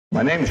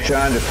My name's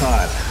John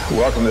DuPont.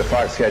 Welcome to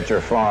Foxcatcher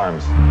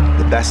Farms.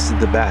 The best of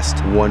the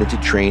best wanted to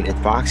train at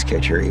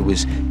Foxcatcher. It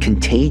was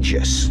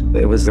contagious.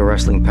 It was the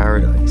wrestling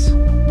paradise.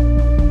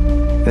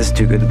 It's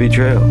too good to be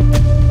true.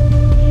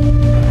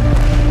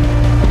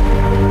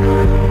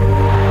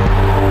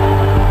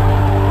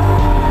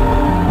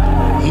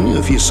 He knew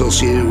if he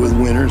associated with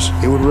winners,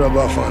 it would rub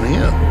off on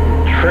him.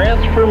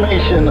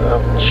 Transformation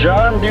of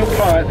John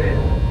DuPont.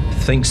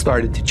 Things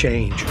started to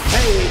change.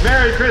 Hey,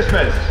 Merry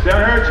Christmas.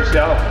 Don't hurt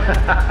yourself.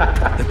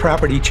 The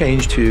property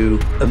changed to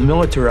a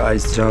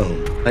militarized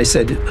zone. I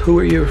said, "Who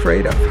are you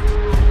afraid of?"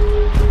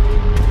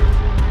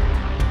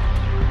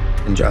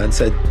 And John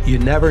said, "You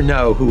never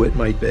know who it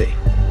might be."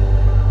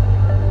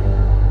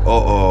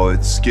 Uh-oh,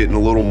 it's getting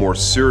a little more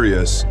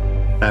serious.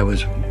 I was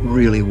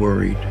really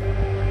worried.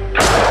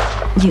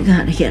 You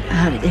gotta get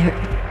out of there.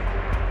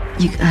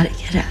 You gotta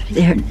get out of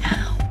there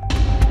now.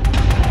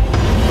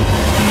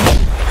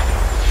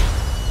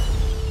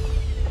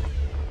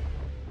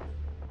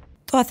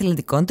 Το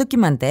αθλητικό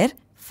ντοκιμαντέρ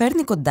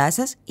φέρνει κοντά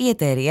σας η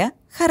εταιρεία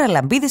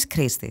Χαραλαμπίδης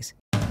Κρίστης.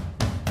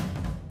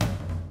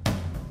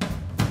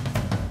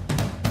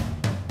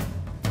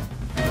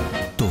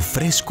 Το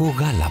φρέσκο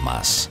γάλα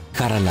μας.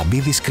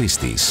 Χαραλαμπίδης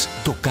Κρίστης.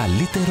 Το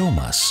καλύτερό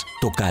μας.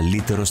 Το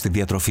καλύτερο στη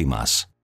διατροφή μας.